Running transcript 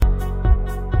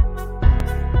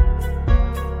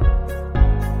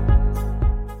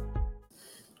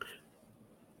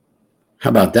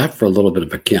about that for a little bit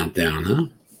of a countdown, huh?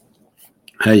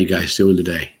 How you guys doing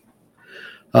today?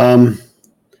 Wanted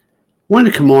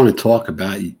to come on and talk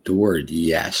about the word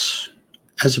yes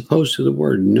as opposed to the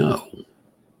word no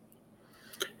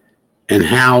and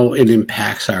how it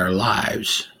impacts our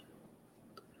lives.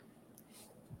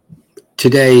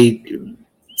 Today,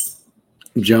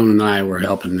 Joan and I were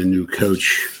helping the new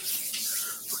coach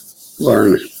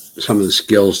learn some of the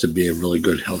skills to be a really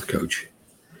good health coach.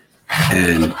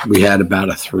 And we had about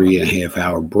a 3.5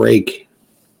 hour break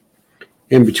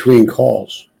in between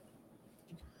calls.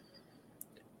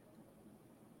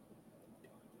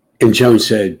 And Joan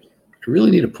said, I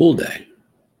really need a pool day.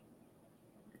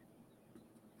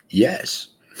 Yes.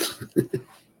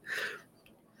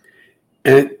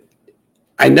 And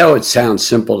I know it sounds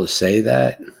simple to say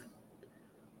that,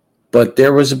 but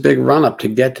there was a big run up to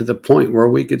get to the point where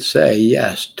we could say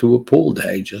yes to a pool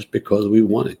day just because we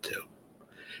wanted to.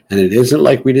 And it isn't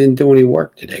like we didn't do any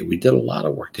work today. We did a lot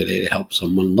of work today to help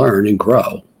someone learn and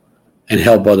grow and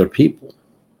help other people.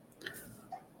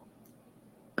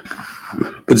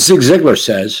 But Zig Ziglar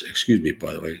says, excuse me,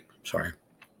 by the way, sorry,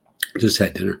 just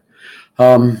had dinner.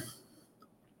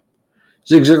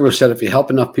 Zig Ziglar said, if you help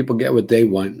enough people get what they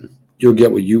want, you'll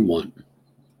get what you want.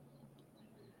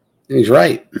 And he's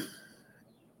right.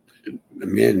 The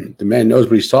man knows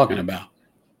what he's talking about.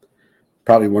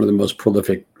 Probably one of the most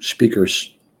prolific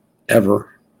speakers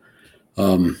ever.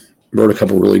 Wrote a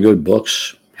couple of really good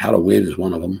books. How to Win is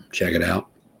one of them. Check it out.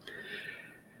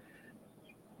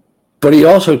 But he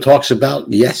also talks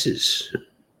about yeses.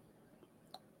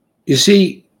 You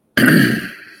see,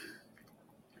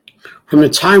 from the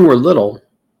time we're little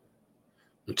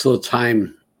until the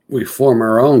time we form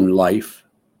our own life,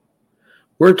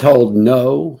 we're told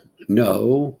no,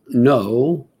 no,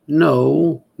 no,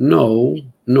 no, no,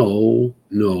 no,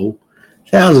 no,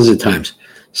 thousands of times.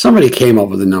 Somebody came up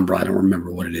with a number. I don't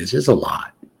remember what it is. It's a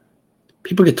lot.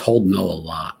 People get told no a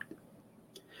lot.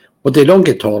 What they don't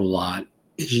get told a lot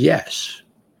is yes.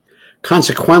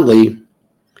 Consequently,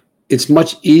 it's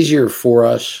much easier for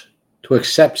us to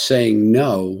accept saying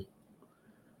no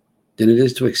than it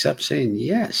is to accept saying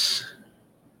yes.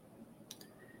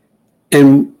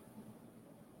 And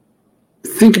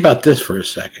think about this for a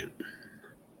second.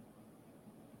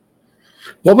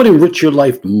 What would enrich your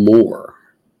life more?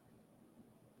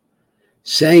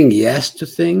 Saying yes to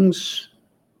things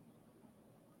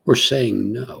or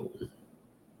saying no?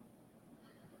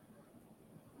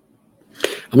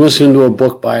 I'm listening to a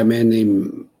book by a man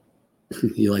named,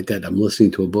 you like that? I'm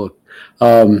listening to a book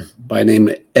by a name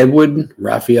Edward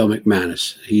Raphael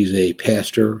McManus. He's a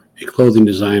pastor, a clothing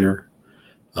designer,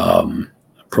 a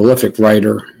prolific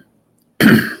writer,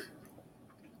 a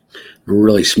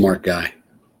really smart guy.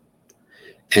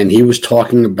 And he was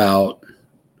talking about,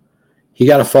 he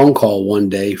got a phone call one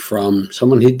day from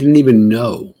someone he didn't even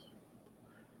know.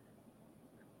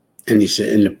 And he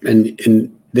said,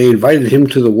 and they invited him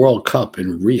to the World Cup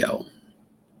in Rio.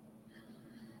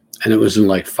 And it was in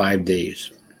like 5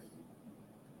 days.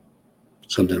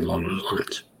 Something along those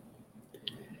lines.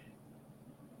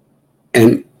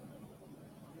 And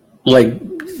like,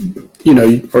 you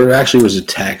know, or actually it was a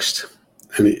text.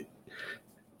 I mean,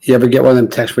 you ever get one of them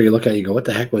texts where you look at it and you go, what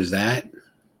the heck was that?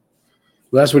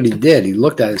 Well, that's what he did. He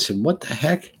looked at it and said, what the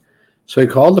heck? So he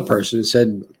called the person and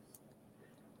said,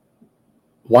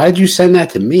 why did you send that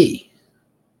to me?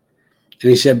 And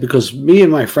he said, because me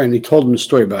and my friend, he told him the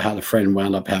story about how the friend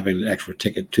wound up having an extra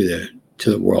ticket to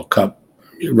the World Cup,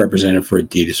 represented for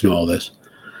Adidas and all this.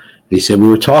 And he said, we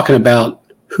were talking about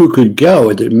who could go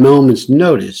at the moment's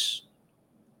notice,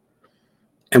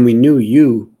 and we knew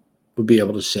you would be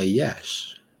able to say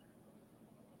yes.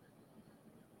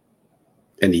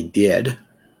 And he did,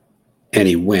 and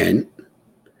he went,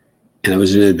 and it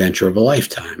was an adventure of a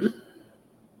lifetime.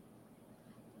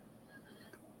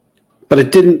 But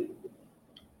it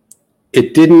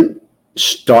didn't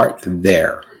start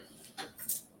there.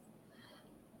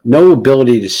 No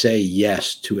ability to say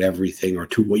yes to everything or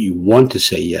to what you want to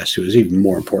say yes to is even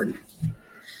more important,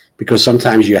 because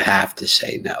sometimes you have to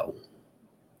say no.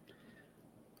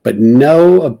 But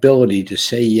no ability to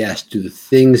say yes to the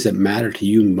things that matter to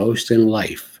you most in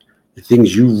life, the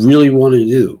things you really want to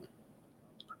do,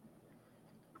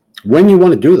 when you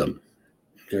want to do them,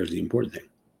 there's the important thing,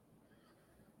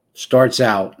 starts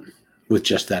out with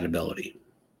just that ability.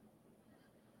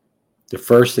 The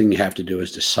first thing you have to do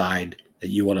is decide that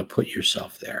you want to put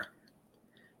yourself there.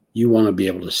 You want to be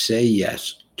able to say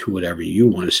yes to whatever you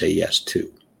want to say yes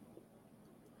to.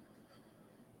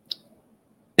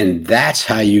 And that's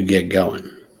how you get going.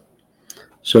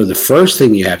 So the first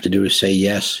thing you have to do is say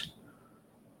yes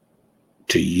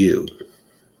to you.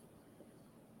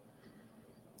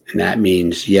 And that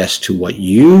means yes to what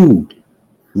you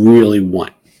really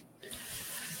want.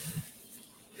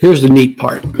 Here's the neat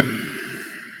part.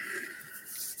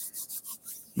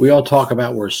 We all talk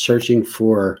about we're searching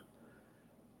for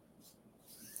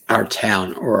our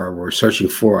talent, or we're searching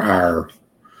for our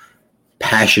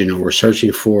passion, or we're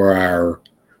searching for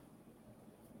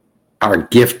our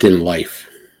gift in life.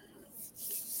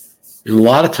 And a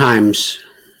lot of times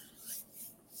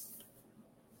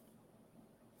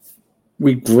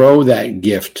we grow that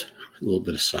gift, a little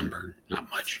bit of sunburn, not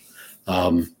much.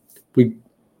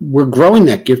 We're growing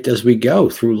that gift as we go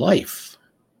through life.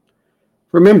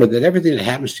 Remember that everything that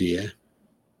happens to you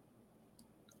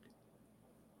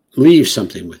leaves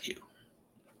something with you.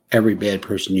 Every bad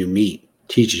person you meet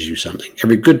teaches you something.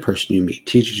 Every good person you meet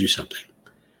teaches you something.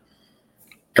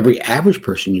 Every average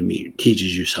person you meet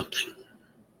teaches you something.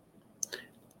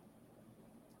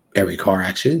 Every car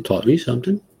accident taught me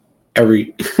something.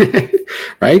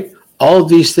 Right? All of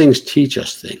these things teach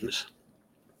us things.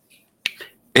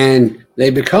 And they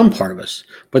become part of us.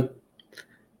 But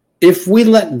if we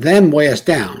let them weigh us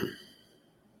down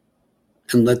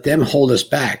and let them hold us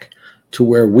back to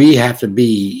where we have to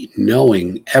be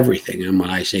knowing everything, and when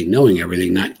I say knowing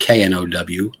everything, not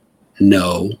K-N-O-W,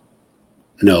 know,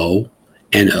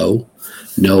 N-O,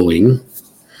 knowing,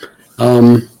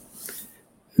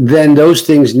 then those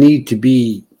things need to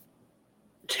be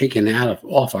taken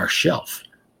off our shelf.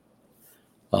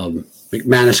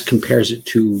 McManus compares it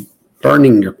to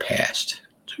burning your past.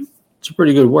 It's a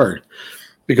pretty good word,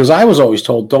 because I was always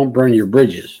told, don't burn your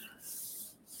bridges.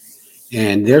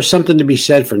 And there's something to be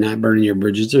said for not burning your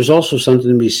bridges. There's also something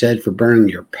to be said for burning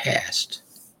your past.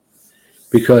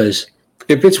 Because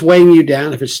if it's weighing you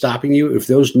down, if it's stopping you, if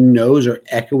those no's are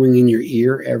echoing in your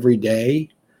ear every day,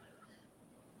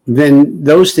 then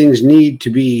those things need to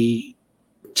be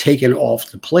taken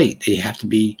off the plate. You have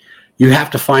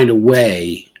to find a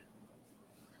way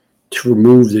to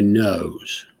remove the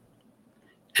no's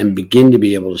and begin to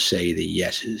be able to say the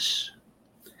yeses.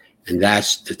 And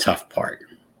that's the tough part.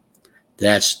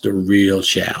 That's the real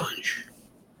challenge.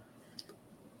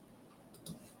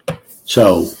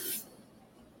 So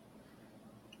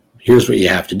here's what you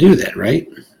have to do then, right?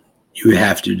 You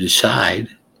have to decide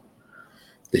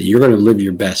that you're going to live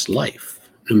your best life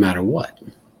no matter what.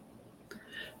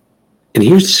 And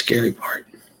here's the scary part.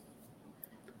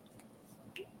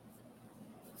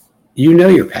 You know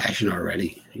your passion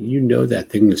already. You know that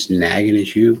thing that's nagging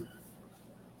at you.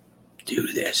 Do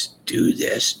this, do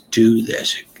this, do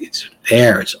this. It's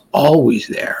there. It's always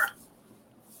there.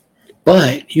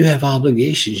 But you have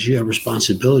obligations. You have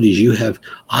responsibilities.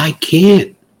 I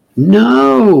can't.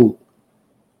 No.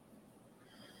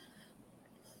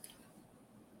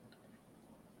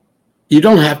 You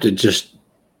don't have to just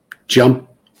jump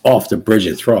off the bridge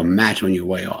and throw a match on your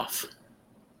way off.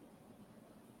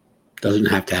 Doesn't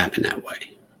have to happen that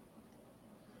way.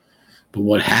 But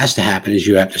what has to happen is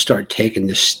you have to start taking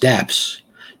the steps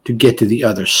to get to the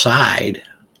other side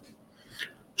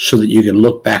so that you can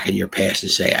look back at your past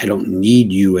and say, I don't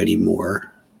need you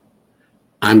anymore.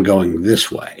 I'm going this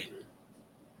way.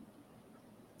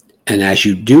 And as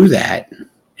you do that,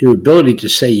 your ability to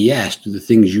say yes to the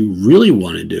things you really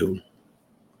want to do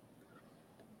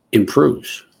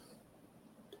improves.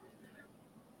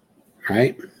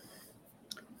 Right?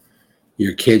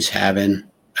 Your kid's having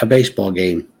a baseball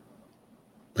game,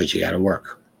 but you got to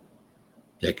work.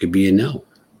 That could be a no.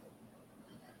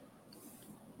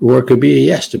 Or it could be a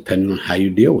yes, depending on how you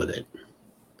deal with it.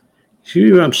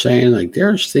 See what I'm saying? Like,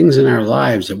 there's things in our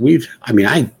lives that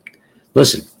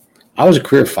listen, I was a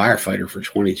career firefighter for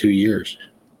 22 years.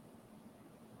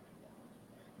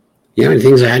 You know how many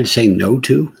things I had to say no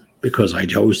to because I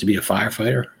chose to be a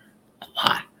firefighter?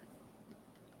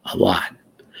 A lot.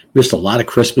 Missed a lot of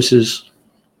Christmases,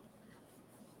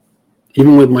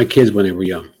 even with my kids when they were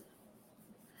young.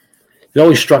 It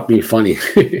always struck me funny.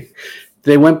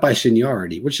 They went by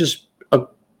seniority, which is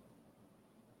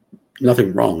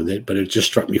nothing wrong with it, but it just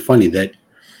struck me funny that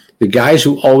the guys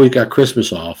who always got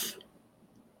Christmas off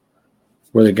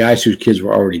were the guys whose kids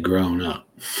were already grown up.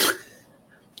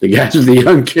 The guys with the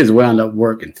young kids wound up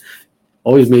working.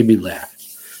 Always made me laugh.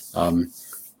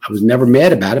 I was never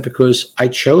mad about it because I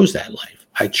chose that life.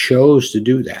 I chose to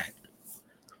do that.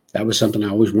 That was something I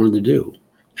always wanted to do,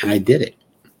 and I did it.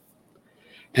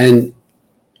 And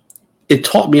it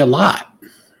taught me a lot.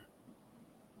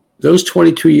 Those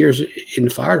 22 years in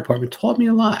the fire department taught me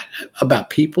a lot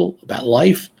about people, about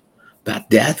life,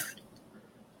 about death,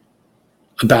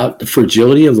 about the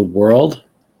fragility of the world,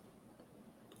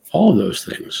 all of those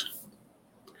things.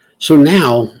 So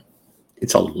now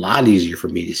it's a lot easier for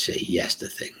me to say yes to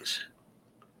things.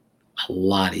 A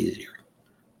lot easier.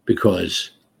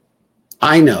 because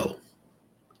I know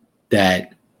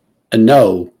that a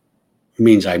no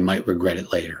means I might regret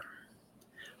it later.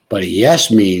 But a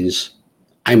yes means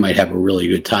I might have a really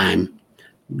good time,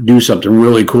 do something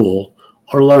really cool,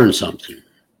 or learn something.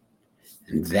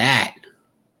 And that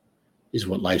is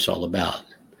what life's all about.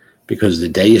 Because the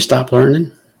day you stop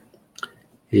learning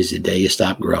is the day you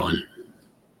stop growing.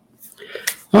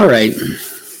 All right.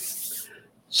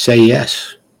 Say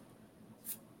yes.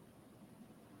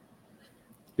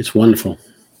 It's wonderful.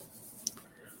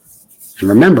 And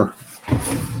remember,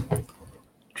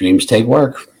 dreams take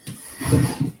work.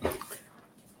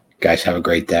 Guys, have a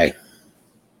great day.